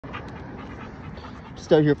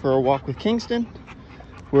Just out here for a walk with Kingston.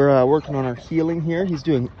 We're working on our heeling here. He's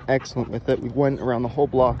doing excellent with it. We went around the whole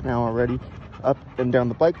block now already, up and down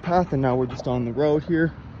the bike path, and now we're just on the road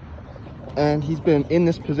here. And he's been in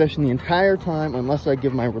this position the entire time, unless I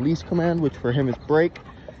give my release command, which for him is break.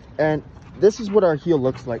 And this is what our heel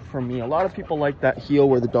looks like for me. A lot of people like that heel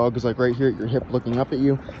where the dog is like right here at your hip looking up at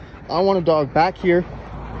you. I want a dog back here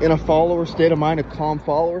in a follower state of mind, a calm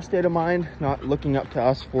follower state of mind, not looking up to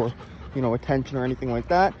us for, you know, attention or anything like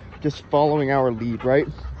that, just following our lead, right?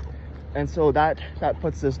 And so that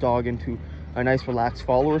puts this dog into a nice relaxed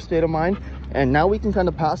follower state of mind. And now we can kind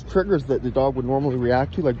of pass triggers that the dog would normally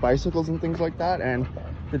react to, like bicycles and things like that, and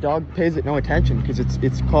the dog pays it no attention because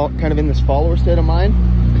it's called kind of in this follower state of mind,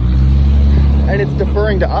 and it's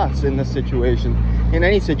deferring to us in this situation. In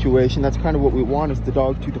any situation, that's kind of what we want, is the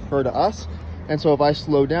dog to defer to us. And so if I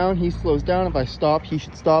slow down, he slows down. If I stop, he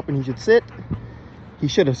should stop and he should sit. He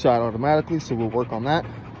should have sat automatically, so we'll work on that.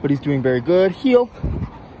 But he's doing very good. Heel.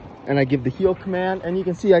 And I give the heel command, and you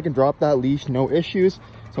can see I can drop that leash, no issues,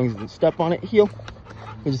 as long as he doesn't step on it. Heel.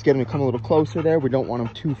 We just get him to come a little closer there. We don't want him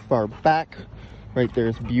too far back. Right there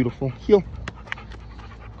is beautiful. Heel.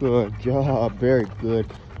 Good job, very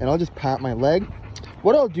good. And I'll just pat my leg.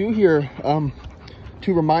 What I'll do here,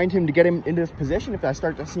 to remind him to get him into this position, if I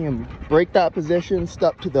start to see him break that position,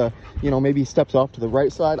 step to the, you know, maybe he steps off to the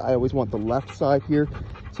right side. I always want the left side here.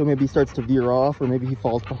 So maybe he starts to veer off, or maybe he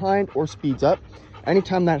falls behind or speeds up.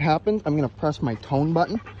 Anytime that happens, I'm gonna press my tone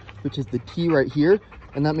button, which is the T right here,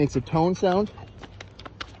 and that makes a tone sound.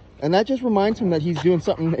 And that just reminds him that he's doing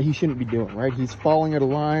something that he shouldn't be doing, right? He's falling out of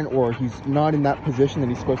line, or he's not in that position that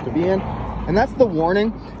he's supposed to be in. And that's the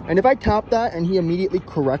warning. And if I tap that and he immediately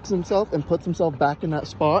corrects himself and puts himself back in that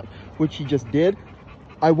spot, which he just did,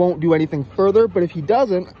 I won't do anything further. But if he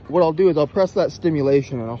doesn't, what I'll do is I'll press that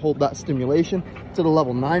stimulation, and I'll hold that stimulation. It's at a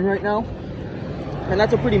level 9 right now. And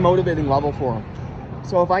that's a pretty motivating level for him.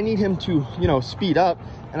 So if I need him to, you know, speed up,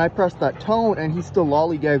 and I press that tone and he still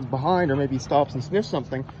lollygags behind, or maybe stops and sniffs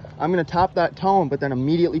something, I'm going to tap that tone, but then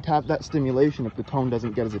immediately tap that stimulation if the tone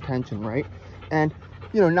doesn't get his attention, right? And,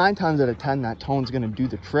 you know, 9 times out of 10, that tone's going to do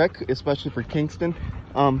the trick, especially for Kingston.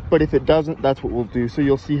 But if it doesn't, that's what we'll do. So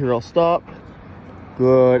you'll see here, I'll stop.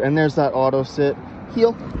 Good. And there's that auto sit.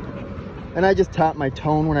 Heel. And I just tap my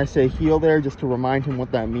tone when I say heel there, just to remind him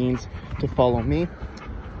what that means to follow me.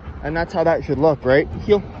 And that's how that should look, right?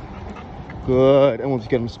 Heel. Good. And we'll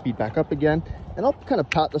just get him to speed back up again. And I'll kind of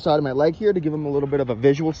pat the side of my leg here to give him a little bit of a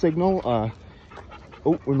visual signal.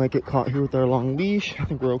 Oh, we might get caught here with our long leash. I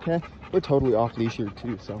think we're okay. We're totally off leash here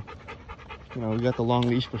too, so, you know, we got the long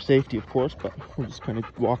leash for safety, of course, but we're just kind of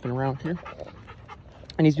walking around here.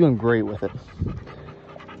 And he's doing great with it.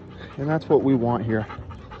 And that's what we want here.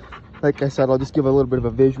 Like I said, I'll just give a little bit of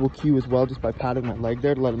a visual cue as well, just by patting my leg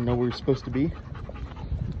there to let him know where he's supposed to be.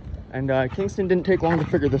 And Kingston didn't take long to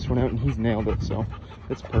figure this one out, and he's nailed it, so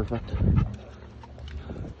it's perfect.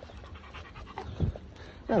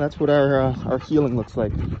 Yeah, that's what our heeling looks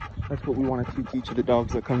like. That's what we want to teach each of the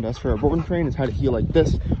dogs that come to us for our board and train, is how to heel like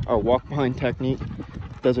this. Our walk behind technique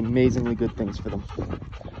does amazingly good things for them.